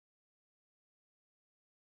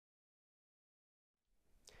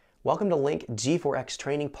Welcome to Link G4x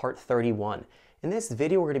Training Part 31. In this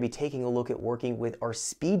video, we're going to be taking a look at working with our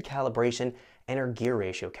speed calibration and our gear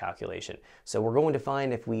ratio calculation. So we're going to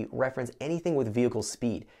find if we reference anything with vehicle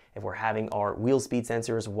speed, if we're having our wheel speed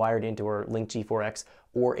sensors wired into our Link G4x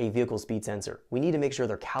or a vehicle speed sensor, we need to make sure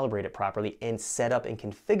they're calibrated properly and set up and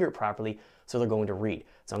configured properly so they're going to read.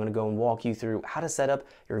 So I'm going to go and walk you through how to set up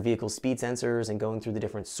your vehicle speed sensors and going through the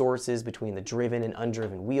different sources between the driven and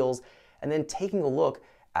undriven wheels, and then taking a look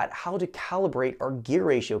at how to calibrate our gear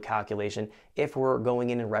ratio calculation if we're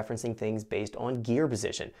going in and referencing things based on gear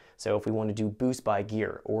position. So if we want to do boost by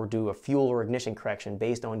gear or do a fuel or ignition correction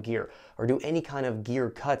based on gear or do any kind of gear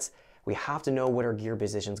cuts, we have to know what our gear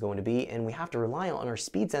position is going to be, and we have to rely on our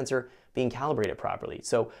speed sensor being calibrated properly.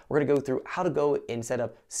 So we're going to go through how to go and set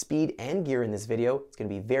up speed and gear in this video. It's going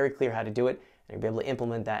to be very clear how to do it, and you'll be able to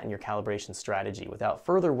implement that in your calibration strategy. Without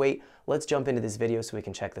further wait, let's jump into this video so we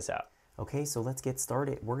can check this out. Okay, so let's get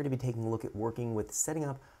started. We're going to be taking a look at working with setting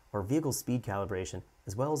up our vehicle speed calibration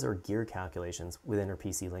as well as our gear calculations within our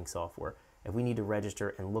PCLink software. If we need to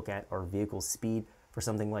register and look at our vehicle speed for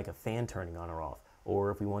something like a fan turning on or off,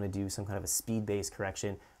 or if we want to do some kind of a speed-based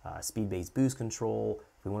correction, speed-based boost control,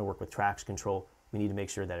 if we want to work with traction control, we need to make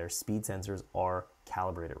sure that our speed sensors are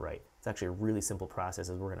calibrated right. It's actually a really simple process,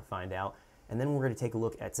 as we're going to find out. And then we're going to take a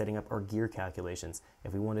look at setting up our gear calculations.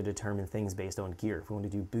 If we want to determine things based on gear, if we want to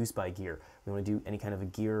do boost by gear, we want to do any kind of a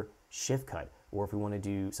gear shift cut, or if we want to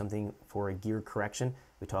do something for a gear correction,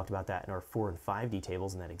 we talked about that in our 4 and 5D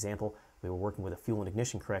tables in that example. We were working with a fuel and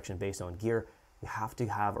ignition correction based on gear. We have to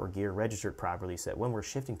have our gear registered properly so that when we're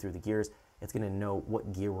shifting through the gears, it's going to know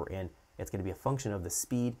what gear we're in. It's going to be a function of the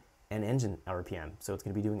speed and engine RPM. So it's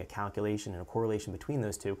going to be doing a calculation and a correlation between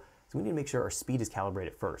those two. So we need to make sure our speed is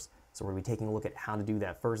calibrated first. So we're going to be taking a look at how to do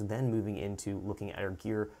that first, then moving into looking at our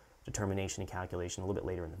gear determination and calculation a little bit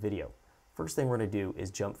later in the video. First thing we're going to do is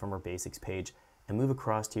jump from our basics page and move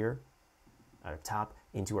across here at the top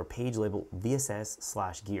into our page label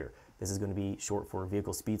VSS/gear. This is going to be short for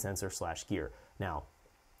vehicle speed sensor/gear. Now,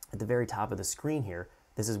 at the very top of the screen here,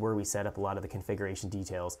 this is where we set up a lot of the configuration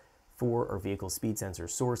details for our vehicle speed sensor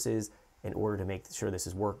sources in order to make sure this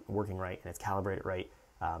is working right and it's calibrated right.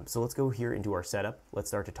 So let's go here into our setup. Let's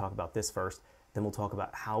start to talk about this first. Then we'll talk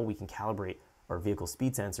about how we can calibrate our vehicle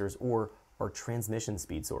speed sensors or our transmission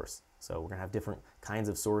speed source. So we're going to have different kinds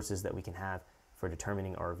of sources that we can have for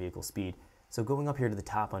determining our vehicle speed. So going up here to the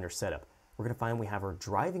top under setup, we're going to find we have our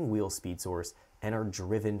driving wheel speed source and our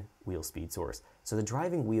driven wheel speed source. So the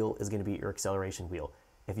driving wheel is going to be your acceleration wheel.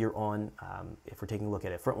 If you're on, if we're taking a look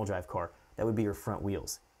at a front wheel drive car, that would be your front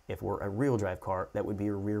wheels. If we're a rear drive car, that would be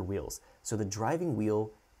your rear wheels. So the driving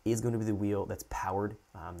wheel is going to be the wheel that's powered,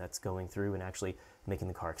 that's going through and actually making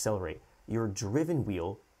the car accelerate. Your driven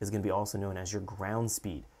wheel is going to be also known as your ground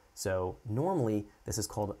speed. So normally this is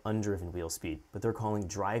called undriven wheel speed, but they're calling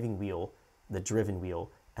driving wheel the driven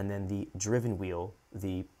wheel, and then the driven wheel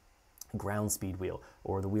the ground speed wheel,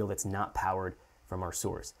 or the wheel that's not powered from our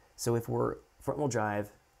source. So if we're front wheel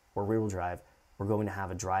drive or rear wheel drive, we're going to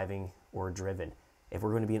have a driving or a driven. If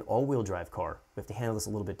we're going to be an all-wheel drive car, we have to handle this a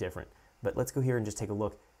little bit different. But let's go here and just take a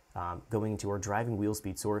look. Going into our driving wheel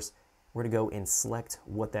speed source, we're going to go and select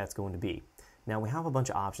what that's going to be. Now we have a bunch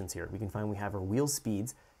of options here. We can find we have our wheel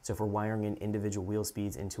speeds. So if we're wiring in individual wheel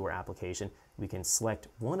speeds into our application, we can select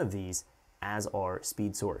one of these as our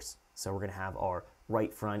speed source. So we're going to have our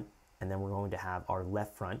right front, and then we're going to have our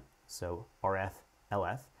left front, so RF,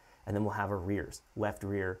 LF, and then we'll have our rears, left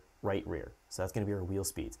rear, right rear. So that's going to be our wheel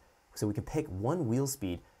speeds. So we can pick one wheel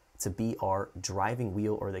speed to be our driving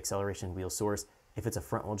wheel or the acceleration wheel source. If it's a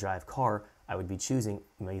front wheel drive car, I would be choosing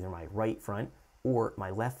either my right front or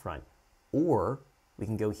my left front. Or we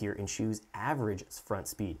can go here and choose average front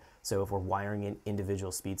speed. So if we're wiring in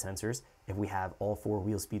individual speed sensors, if we have all 4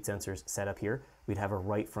 wheel speed sensors set up here, we'd have our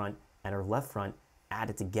right front and our left front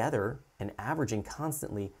added together and averaging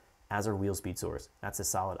constantly as our wheel speed source. That's a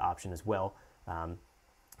solid option as well.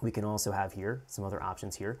 We can also have here some other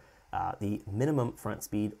options here. The minimum front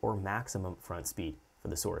speed or maximum front speed for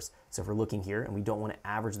the source. So if we're looking here and we don't want to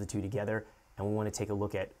average the two together and we want to take a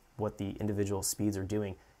look at what the individual speeds are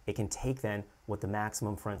doing, it can take then what the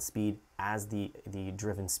maximum front speed as the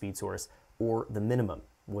driven speed source or the minimum,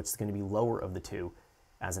 which is going to be lower of the two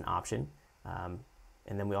as an option. And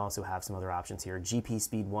then we also have some other options here. GP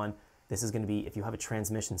speed 1, this is going to be if you have a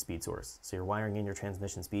transmission speed source. So you're wiring in your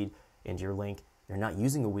transmission speed into your link, you're not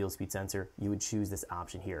using a wheel speed sensor, you would choose this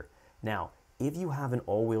option here. Now, if you have an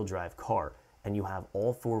all-wheel drive car and you have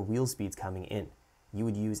all 4 wheel speeds coming in, you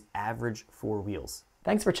would use average 4 wheels.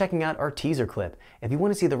 Thanks for checking out our teaser clip. If you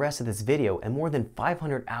want to see the rest of this video and more than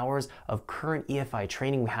 500 hours of current EFI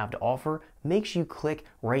training we have to offer, make sure you click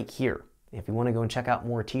right here. If you want to go and check out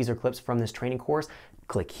more teaser clips from this training course,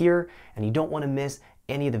 click here, and you don't want to miss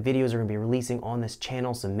any of the videos we're going to be releasing on this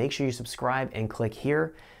channel, so make sure you subscribe and click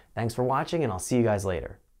here. Thanks for watching, and I'll see you guys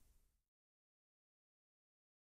later.